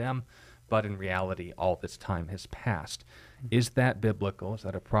instantaneous to them, but in reality all this time has passed. Is that biblical? Is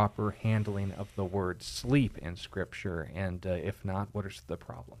that a proper handling of the word sleep in Scripture? And if not, what are the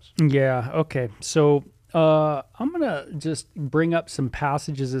problems? Yeah, okay. So I'm going to just bring up some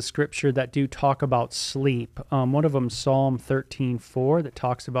passages of Scripture that do talk about sleep. One of them, Psalm 13:4, that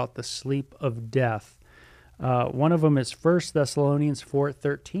talks about the sleep of death. One of them is 1 Thessalonians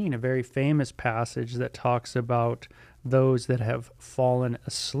 4:13, a very famous passage that talks about those that have fallen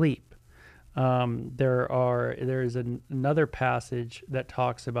asleep. There is another passage that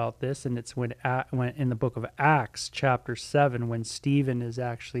talks about this, and it's when in the book of Acts, chapter 7, when Stephen is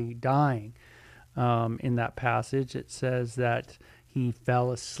actually dying. In that passage, it says that he fell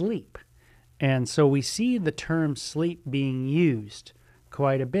asleep. And so we see the term sleep being used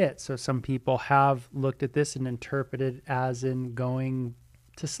quite a bit. So some people have looked at this and interpreted as in going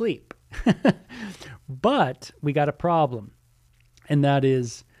to sleep. But we got a problem, and that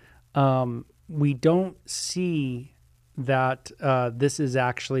is we don't see that this is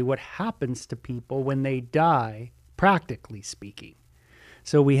actually what happens to people when they die, practically speaking.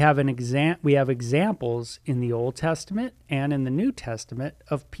 So we have examples in the Old Testament and in the New Testament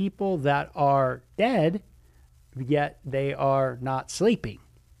of people that are dead, yet they are not sleeping.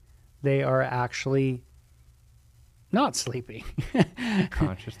 They are actually not sleeping.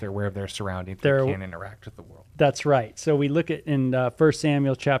 Conscious, they're aware of their surroundings, they can't interact with the world. That's right. So we look at in 1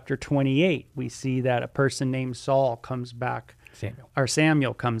 Samuel chapter 28, we see that a person named Saul comes back.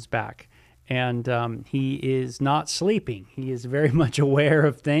 Samuel comes back. And he is not sleeping. He is very much aware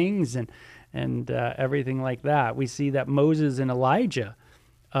of things, and everything like that. We see that Moses and Elijah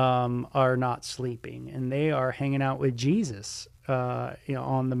are not sleeping, and they are hanging out with Jesus,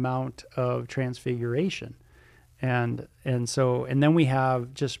 on the Mount of Transfiguration. And then we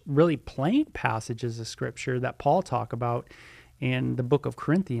have just really plain passages of Scripture that Paul talk about in the book of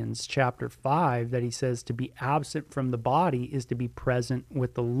Corinthians, chapter 5, that he says to be absent from the body is to be present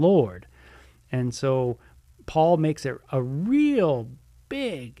with the Lord. And so Paul makes it a real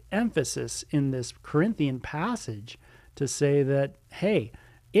big emphasis in this Corinthian passage to say that, hey,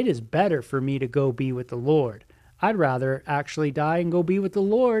 it is better for me to go be with the Lord. I'd rather actually die and go be with the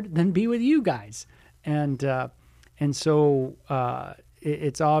Lord than be with you guys. And so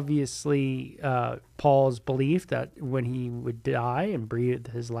it's obviously Paul's belief that when he would die and breathe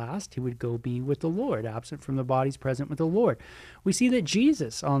his last, he would go be with the Lord, absent from the bodies, present with the Lord. We see that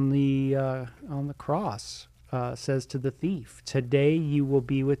Jesus on the cross says to the thief, "Today you will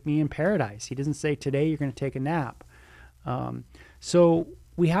be with me in paradise." He doesn't say, "Today you're going to take a nap." So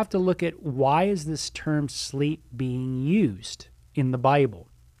we have to look at, why is this term sleep being used in the Bible?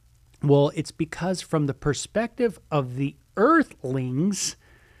 Well, it's because from the perspective of the earthlings,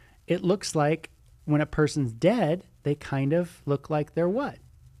 it looks like when a person's dead, they kind of look like they're what?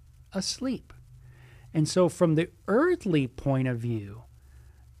 Asleep. And so from the earthly point of view,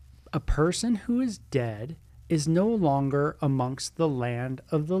 a person who is dead is no longer amongst the land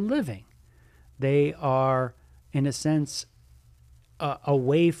of the living. They are, in a sense,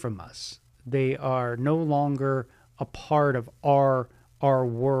 away from us. They are no longer a part of our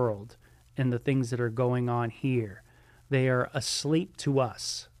world and the things that are going on here. They are asleep to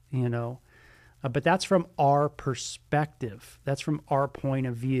us, But that's from our perspective. That's from our point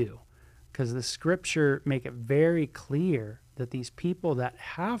of view. Because the Scripture make it very clear that these people that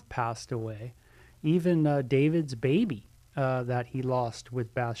have passed away, even David's baby that he lost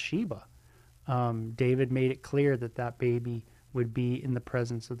with Bathsheba, David made it clear that that baby would be in the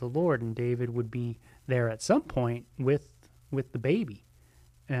presence of the Lord, and David would be there at some point with the baby.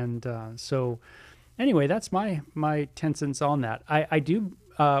 And so anyway, that's my 10 cents on that. I do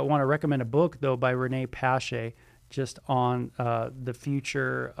want to recommend a book, though, by Rene Pache, just on the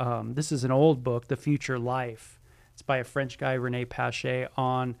future. This is an old book, The Future Life. It's by a French guy, Rene Pache,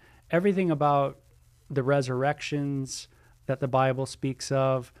 on everything about the resurrections that the Bible speaks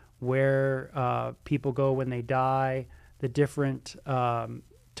of, where people go when they die, the different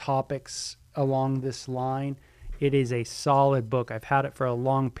topics along this line. It is a solid book. I've had it for a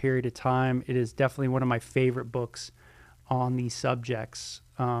long period of time. It is definitely one of my favorite books on these subjects.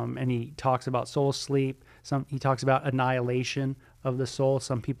 And he talks about soul sleep. He talks about annihilation of the soul.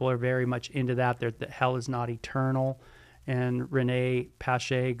 Some people are very much into that. That hell is not eternal. And Rene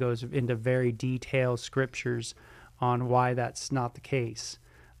Pache goes into very detailed scriptures on why that's not the case.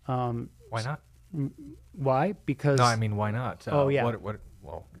 Why not? Why? Because no, I mean, why not? Yeah.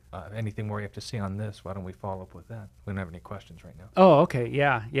 Anything more you have to say on this? Why don't we follow up with that? We don't have any questions right now. Oh, okay.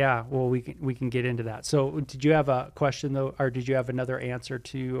 Yeah. Well, we can get into that. So, did you have a question though, or did you have another answer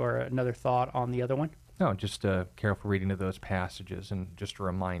to, or another thought on the other one? No, just careful reading of those passages, and just a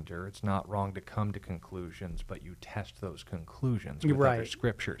reminder, it's not wrong to come to conclusions, but you test those conclusions with other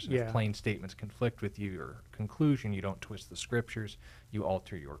scriptures. Yeah. If plain statements conflict with your conclusion, you don't twist the scriptures, you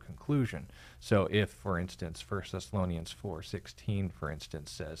alter your conclusion. So if, for instance, 1 Thessalonians 4:16, for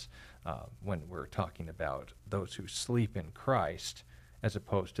instance, says, when we're talking about those who sleep in Christ, as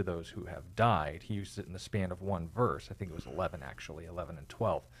opposed to those who have died, he used it in the span of one verse. I think it was 11, actually, 11 and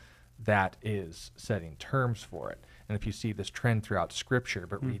 12. That is setting terms for it. And if you see this trend throughout Scripture,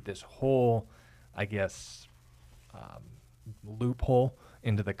 but read this whole, loophole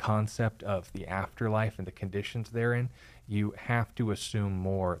into the concept of the afterlife and the conditions therein, you have to assume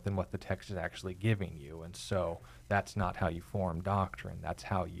more than what the text is actually giving you. And so that's not how you form doctrine. That's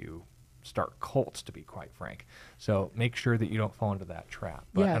how you start cults, to be quite frank. So make sure that you don't fall into that trap.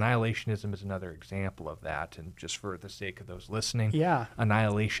 But annihilationism is another example of that. And just for the sake of those listening,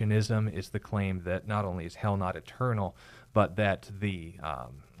 annihilationism is the claim that not only is hell not eternal, but that the,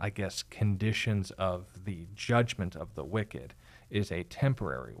 conditions of the judgment of the wicked is a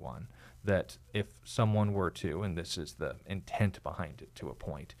temporary one. That if someone were to, and this is the intent behind it to a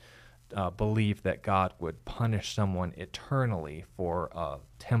point, believe that God would punish someone eternally for a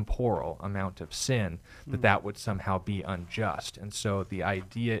temporal amount of sin, that would somehow be unjust. And so the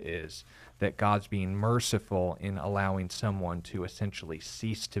idea is that God's being merciful in allowing someone to essentially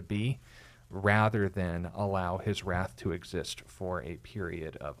cease to be, rather than allow his wrath to exist for a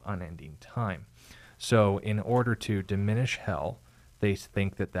period of unending time. So in order to diminish hell, they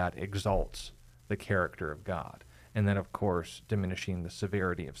think that exalts the character of God. And then, of course, diminishing the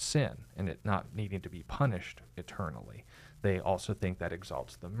severity of sin and it not needing to be punished eternally. They also think that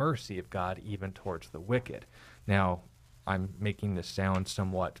exalts the mercy of God even towards the wicked. Now, I'm making this sound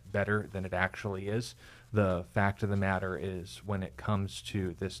somewhat better than it actually is. The fact of the matter is, when it comes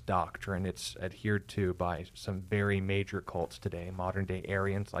to this doctrine, it's adhered to by some very major cults today. Modern-day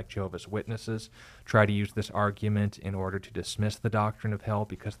Arians, like Jehovah's Witnesses, try to use this argument in order to dismiss the doctrine of hell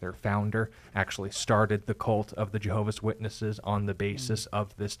because their founder actually started the cult of the Jehovah's Witnesses on the basis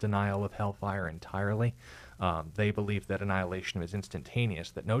of this denial of hellfire entirely. They believe that annihilation is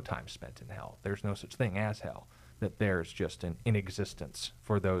instantaneous, that no time spent in hell. There's no such thing as hell, that there's just an inexistence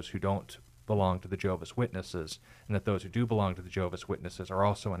for those who don't belong to the Jehovah's Witnesses, and that those who do belong to the Jehovah's Witnesses are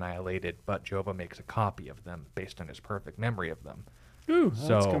also annihilated, but Jehovah makes a copy of them based on his perfect memory of them. Ooh,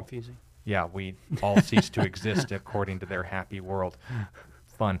 that's confusing. Yeah, we all cease to exist according to their happy world.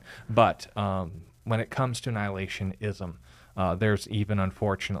 Fun. But when it comes to annihilationism, there's even,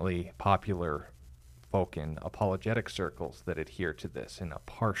 unfortunately, popular folk in apologetic circles that adhere to this in a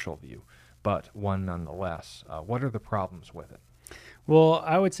partial view, but one nonetheless. What are the problems with it? Well,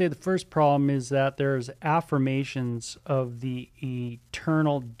 I would say the first problem is that there's affirmations of the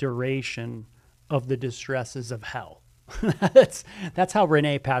eternal duration of the distresses of hell. That's how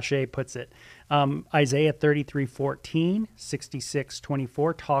Rene Pache puts it. Isaiah 33:14,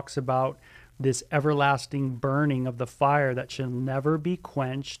 66:24 talks about this everlasting burning of the fire that shall never be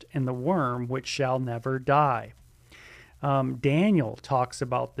quenched, and the worm which shall never die. Daniel talks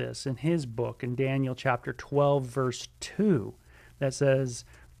about this in his book, in Daniel chapter 12, verse 2, that says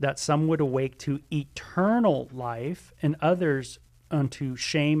that some would awake to eternal life and others unto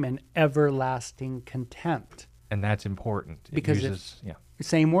shame and everlasting contempt. And that's important. Because it's the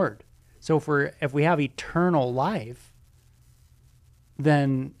same word. So if we have eternal life,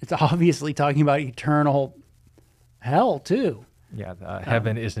 then it's obviously talking about eternal hell too. Yeah,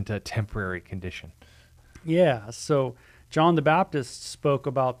 heaven isn't a temporary condition. Yeah, so John the Baptist spoke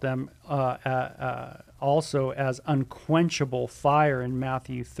about them also as unquenchable fire in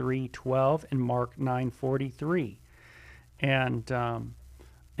Matthew 3:12 and Mark 9:43, and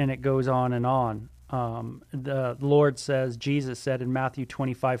it goes on and on. The Lord says, Jesus said in Matthew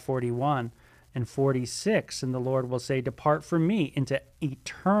 25:41 and 46, and the Lord will say, "Depart from me into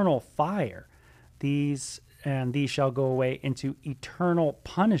eternal fire. These shall go away into eternal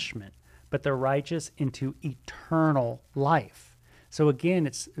punishment, but the righteous into eternal life." So again,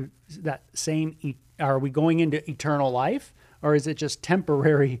 it's that same, are we going into eternal life, or is it just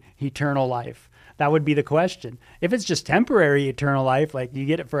temporary eternal life? That would be the question. If it's just temporary eternal life, like you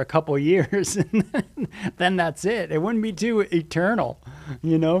get it for a couple years, then that's it. It wouldn't be too eternal,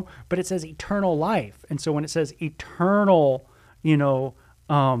 But it says eternal life, and so when it says eternal,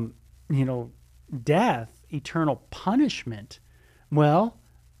 death, eternal punishment, well,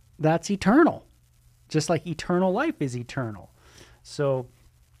 that's eternal, just like eternal life is eternal. So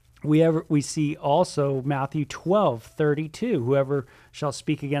we see also Matthew 12:32, whoever shall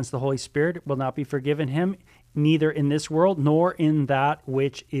speak against the Holy Spirit will not be forgiven him, neither in this world nor in that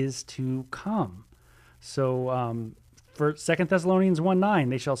which is to come. So for 2 Thessalonians 1:9,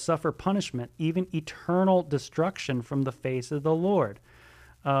 they shall suffer punishment, even eternal destruction from the face of the Lord.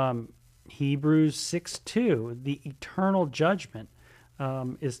 Hebrews 6:2, the eternal judgment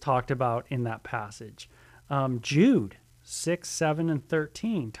is talked about in that passage. Jude 6, 7, and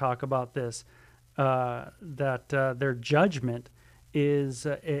 13 talk about this, that their judgment is,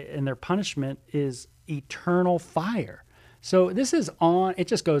 and their punishment is eternal fire. So this is it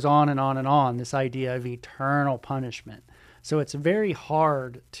just goes on and on and on, this idea of eternal punishment. So it's very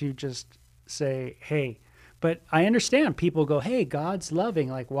hard to just say, hey, but I understand people go, hey, God's loving,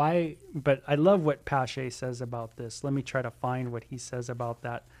 like why? But I love what Pache says about this. Let me try to find what he says about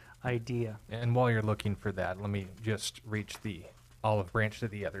that idea. And while you're looking for that, let me just reach the olive branch to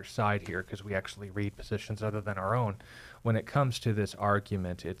the other side here, because we actually read positions other than our own. When it comes to this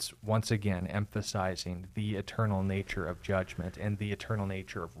argument, it's once again emphasizing the eternal nature of judgment and the eternal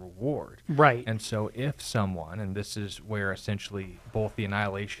nature of reward. Right. And so if someone, and this is where essentially both the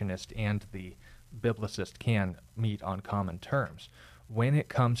annihilationist and the biblicist can meet on common terms, when it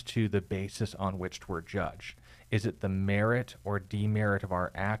comes to the basis on which we're judged, is it the merit or demerit of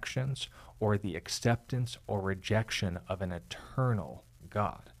our actions, or the acceptance or rejection of an eternal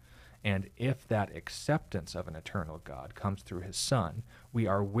God? And if that acceptance of an eternal God comes through his Son, we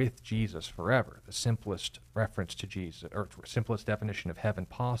are with Jesus forever, the simplest reference to Jesus, or simplest definition of heaven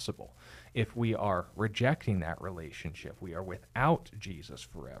possible. If we are rejecting that relationship, we are without Jesus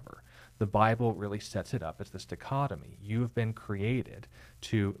forever. The Bible really sets it up as this dichotomy. You've been created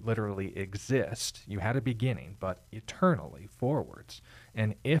to literally exist. You had a beginning, but eternally forwards.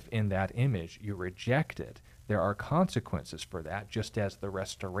 And if in that image you reject it, there are consequences for that, just as the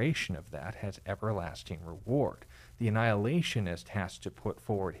restoration of that has everlasting reward. The annihilationist has to put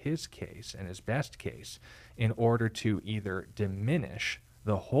forward his case and his best case in order to either diminish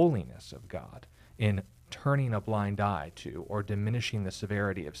the holiness of God in turning a blind eye to, or diminishing the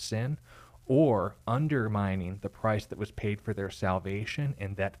severity of sin, or undermining the price that was paid for their salvation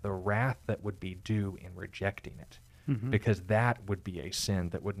and that the wrath that would be due in rejecting it. Because that would be a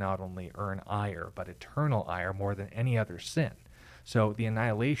sin that would not only earn ire, but eternal ire more than any other sin. So the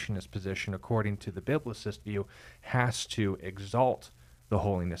annihilationist position, according to the biblicist view, has to exalt the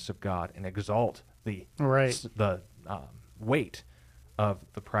holiness of God and exalt the weight of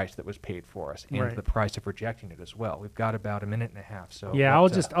the price that was paid for us and the price of rejecting it as well. We've got about a minute and a half. So yeah, I'll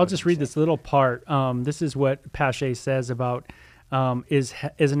just read this little part. This is what Pache says about is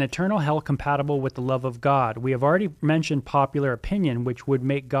an eternal hell compatible with the love of God? We have already mentioned popular opinion, which would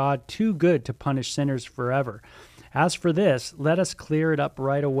make God too good to punish sinners forever. As for this, let us clear it up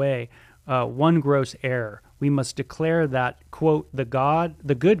right away. One gross error. We must declare that, quote,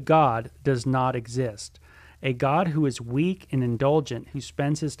 the good God does not exist. A God who is weak and indulgent, who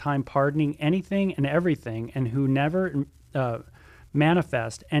spends his time pardoning anything and everything, and who never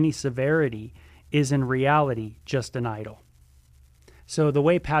manifests any severity, is in reality just an idol. So the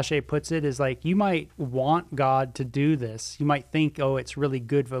way Pache puts it is like, you might want God to do this. You might think, oh, it's really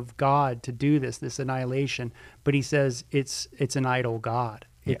good of God to do this annihilation. But he says it's an idol God.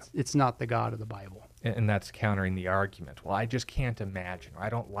 It's not the God of the Bible. And that's countering the argument. Well, I just can't imagine. Or I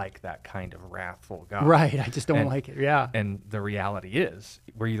don't like that kind of wrathful God. Right. I just don't like it. Yeah. And the reality is,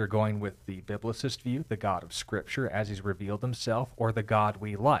 we're either going with the biblicist view, the God of Scripture as he's revealed himself, or the God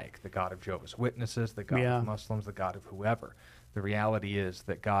we like, the God of Jehovah's Witnesses, the God of Muslims, the God of whoever. The reality is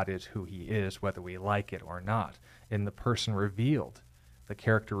that God is who he is, whether we like it or not. In the person revealed, the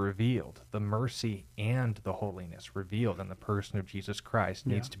character revealed, the mercy and the holiness revealed in the person of Jesus Christ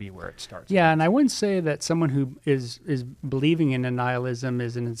needs to be where it starts. Yeah, and I wouldn't say that someone who is believing in annihilism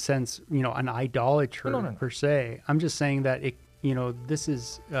is, in a sense, an idolater per se. I'm just saying that this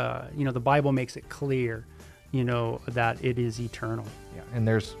is, the Bible makes it clear, that it is eternal. Yeah, and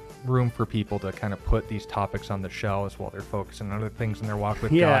there's room for people to kind of put these topics on the shelves while they're focusing on other things in their walk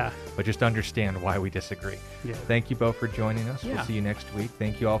with God, but just understand why we disagree. Yeah. Thank you both for joining us. We'll see you next week.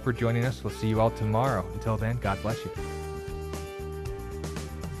 Thank you all for joining us. We'll see you all tomorrow. Until then, God bless you.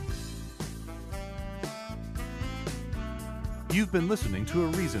 You've been listening to A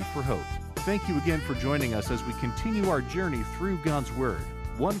Reason for Hope. Thank you again for joining us as we continue our journey through God's Word,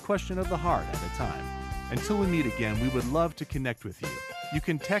 one question of the heart at a time. Until we meet again, we would love to connect with you. You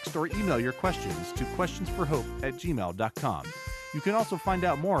can text or email your questions to questionsforhope@gmail.com. You can also find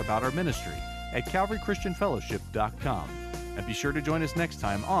out more about our ministry at calvarychristianfellowship.com. And be sure to join us next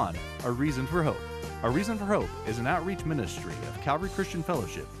time on A Reason for Hope. A Reason for Hope is an outreach ministry of Calvary Christian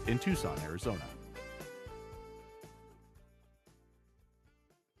Fellowship in Tucson, Arizona.